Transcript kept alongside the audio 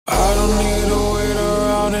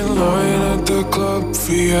line at the club.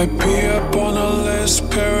 VIP up on the list,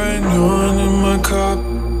 Paragnon in my cup.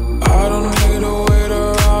 I don't need to wait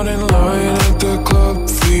around in line at the club.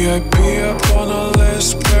 VIP up on the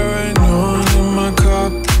list, Paragnon in my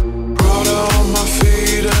cup. Prada on my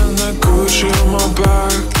feet and the Gucci on my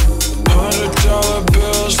back. $100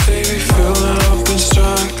 bills, they be filling up and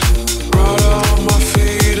stacked. Prada on my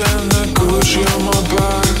feet and the Gucci on my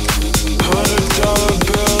back. $100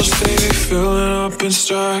 bills, they be filling up and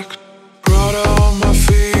stacked. Prada on my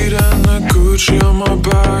feet and the Gucci on my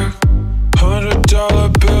back.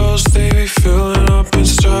 $100 bills, they be filling up and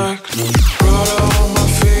stacked. Prada on my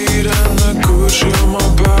feet and the Gucci on my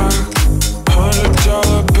back.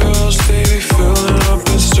 $100 bills, they be filling up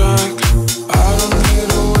and stacked. I don't need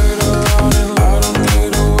to wait around and I don't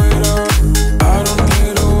need to wait around. I don't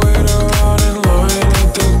need to wait around in line at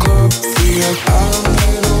the club. I don't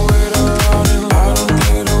need to wait around and I don't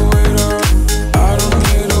need to wait around. I don't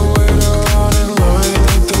need to wait around in line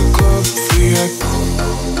at the club.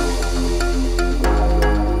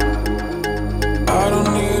 I don't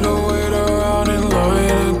need to wait around in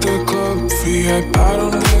line at the club. I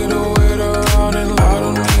don't need to wait around and I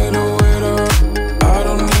don't need to wait around. I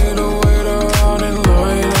don't need to wait around in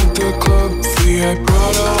line at the club.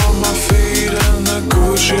 Prada on my feet and the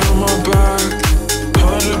Gucci on my back.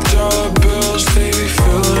 $100 bills, they be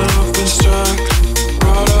filling up and stacked.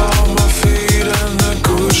 Prada on my feet and the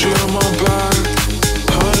Gucci on my back.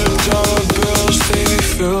 $100 bills, they be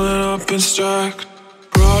filling up and stacked.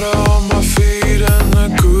 Prada on my feet and the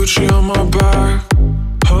Gucci on my back.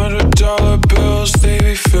 $100 bills, they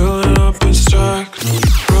be filling up and stacked.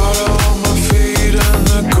 Prada on my feet and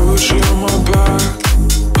the Gucci on my back.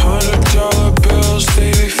 $100 bills,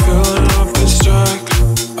 they be filling up and stacked.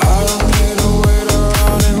 I don't need to wait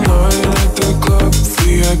around in line at the club.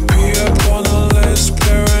 VIP up on the list,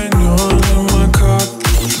 Paragnon in my cup.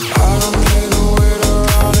 I don't need to wait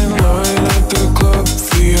around in line at the club.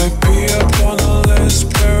 VIP up on the list,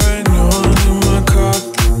 Paragnon in my cup.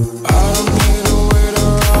 I don't need to wait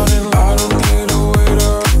around in I don't need to wait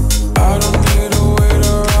around. I don't need to wait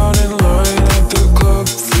around in line at the club.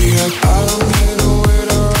 I don't need to wait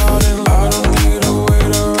around in I don't need to wait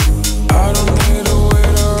around. I don't need to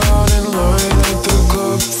wait around in line at the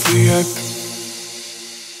club.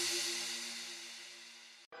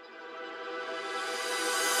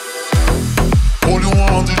 All you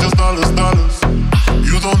want is just dollars, dollars.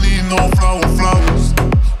 You don't need no flowers.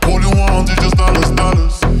 All you want is just dollars,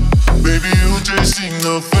 dollars. Baby, you chasing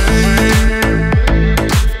the fame.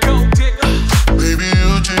 Baby,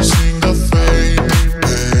 you chasing the fame.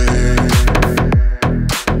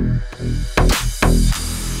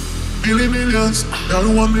 Billie millions, now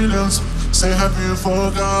you want millions. Say have you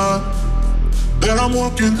forgot that I'm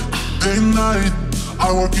working day and night?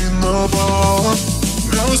 I work in the bar.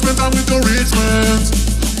 Now I spend time with the rich man.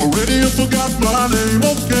 Already you forgot my name,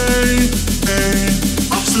 okay? Hey,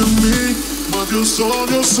 I'm still me, but you sold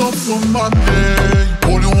yourself for money.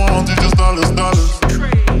 All you want is just dollars, dollars.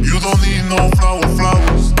 You don't need no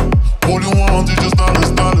flowers. All you want is just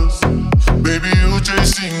dollars, dollars. Baby, you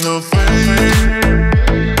chasing the fame.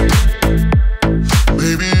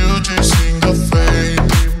 Baby, you chasing the fame.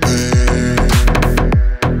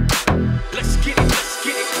 Let's get it, let's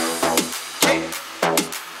get it. Yeah, yeah.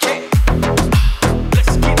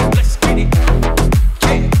 Let's get it, let's get it.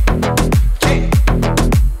 Yeah, yeah.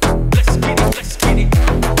 Let's get it, let's get it.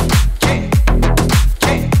 Yeah,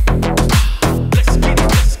 yeah. Let's get it,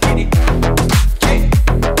 let's get it. Yeah,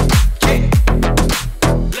 yeah.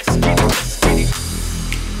 Let's get it, let's get it.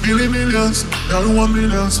 Billie millions, now you want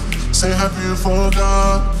millions. Say have you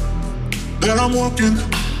forgot that I'm working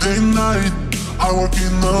day and night? I work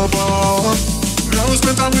in the bar. Now I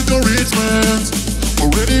spend time with the rich man.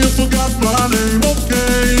 Already you forgot my name,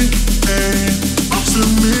 okay? Hey, I'm still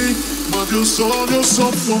me, but you sold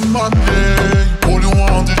yourself for money. All you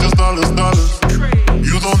want is just dollars, dollars.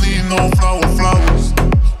 You don't need no flowers.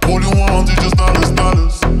 All you want is just dollars,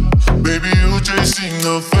 dollars. Baby, you chasing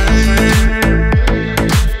the fame.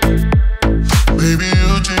 Baby,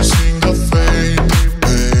 you chasing the fame.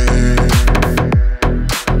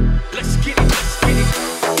 Let's get it, let's get it.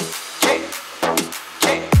 Yeah, yeah.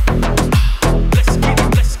 Let's get it,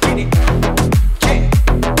 let's get it. Yeah,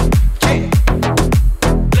 yeah.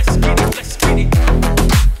 Let's get it, let's get it.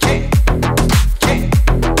 Yeah, yeah.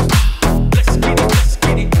 Let's get it, let's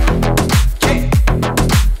get it. Yeah,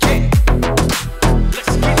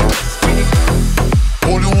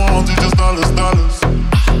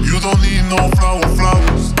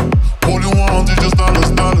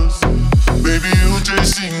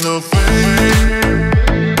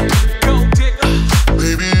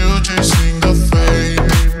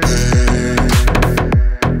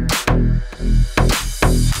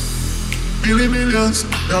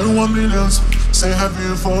 Girl, you want millions. Say, have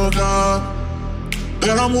you forgot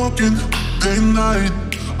that I'm working day and night?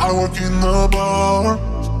 I work in the bar.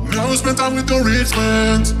 Now I spend time with the rich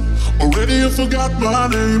man. Already you forgot my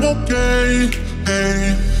name, okay?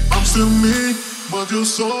 Hey, I'm still me, but you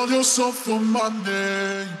sold yourself for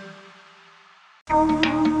money.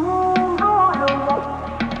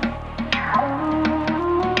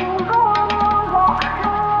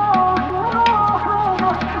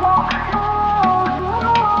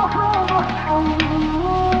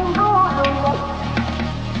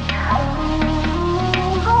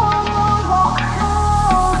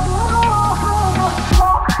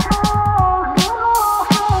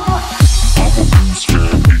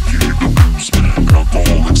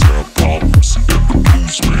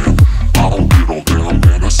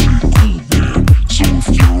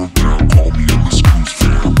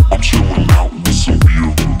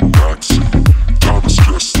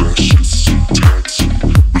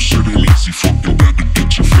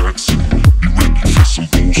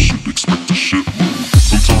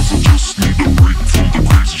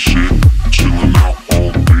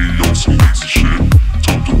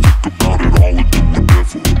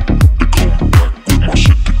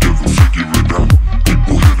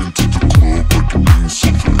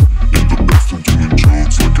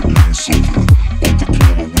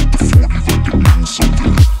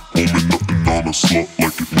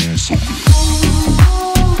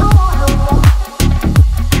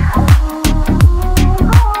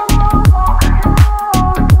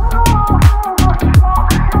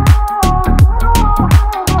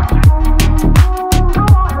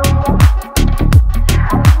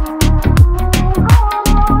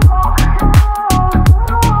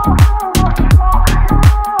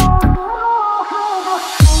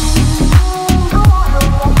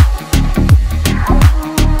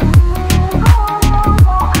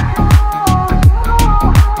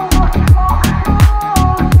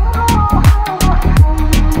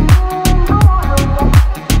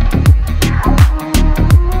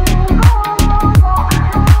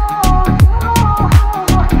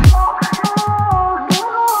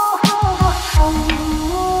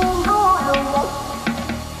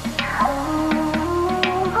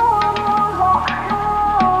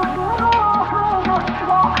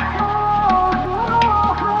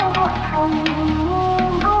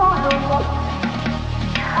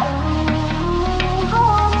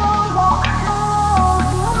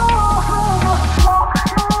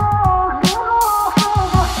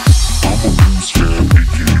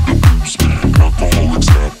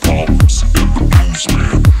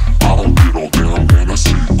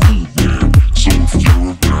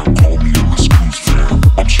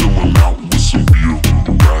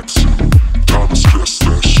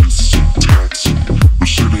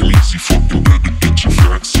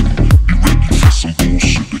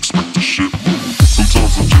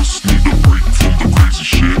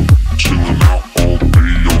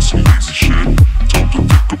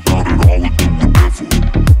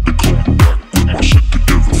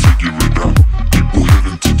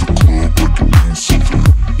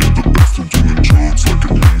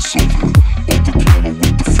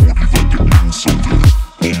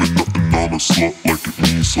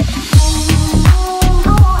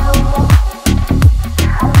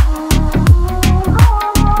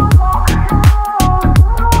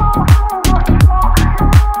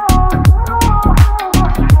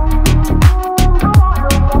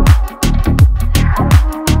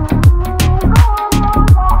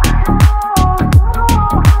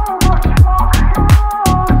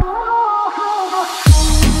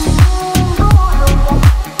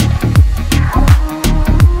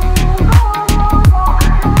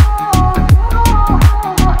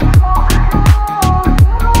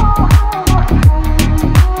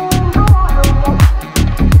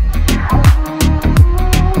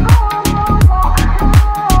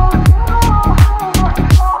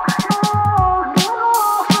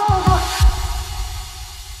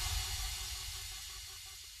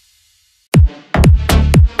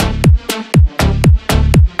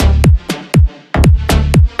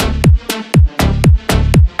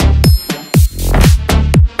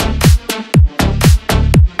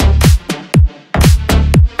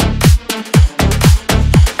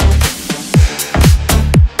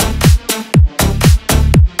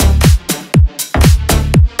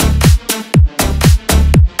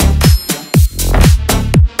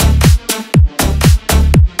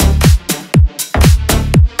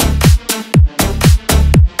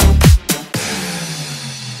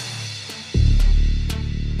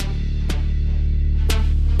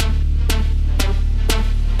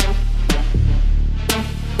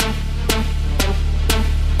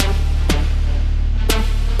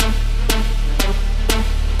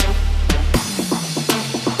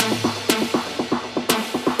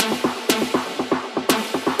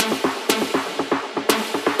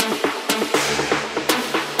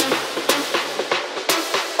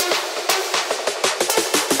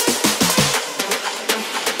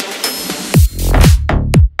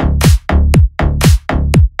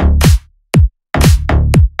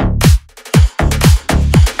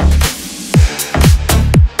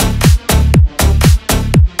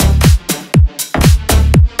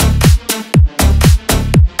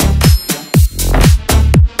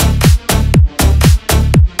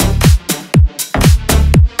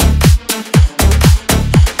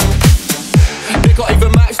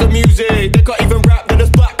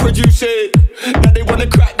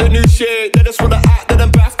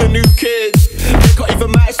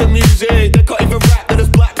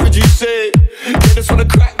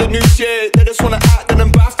 just wanna act and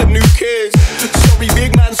then bath the new kids. Sorry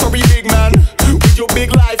big man, with your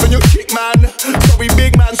big life and your chick man. Sorry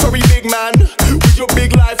big man, with your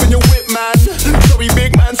big life and your whip man. Sorry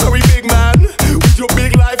big man, with your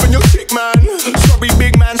big life and your chick man. Sorry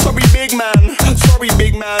big man, sorry big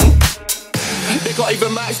man. They can't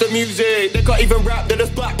even match the music, they can't even rap, they're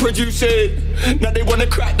just black producing. Now they wanna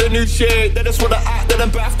crack the new shit, they just wanna act and then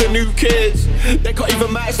bath the new kids. They can't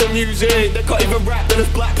even match the music, they can't even rap, they're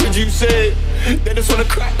just black producing. They just wanna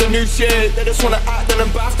crack the new shit, they just wanna act and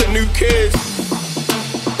then bath the new kids.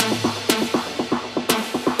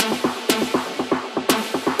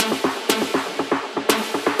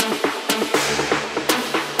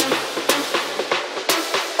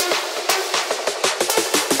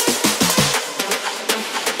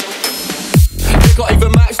 They can't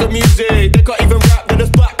even match the music, they can't even rap, they're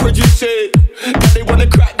just black producing. Now they wanna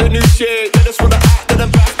crack the new shit, they just wanna act and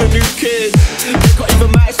then bath the new kids. They can't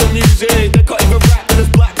even match the music, they can't even rap, they're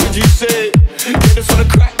just black producing. They just wanna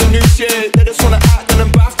crack the new shit, they just wanna act and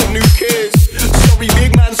then bath the new kids. Sorry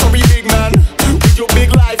big man, with your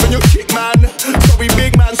big life and your chick man. Sorry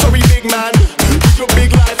big man, with your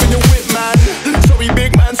big life and your whip man. Sorry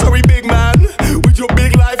big man, with your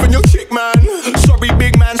big life and your chick man. Sorry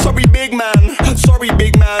big man, sorry big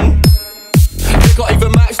man. They can't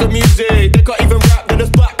even match the music, they can't even rap, they're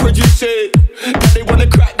just black producing. Now they wanna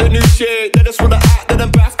crack the new shit, they just wanna act and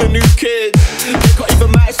then bath the new kids. They can't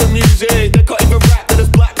even match the music, they can't even rap, they're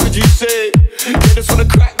just black producing. They just wanna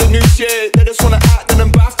crack the new shit, they just wanna act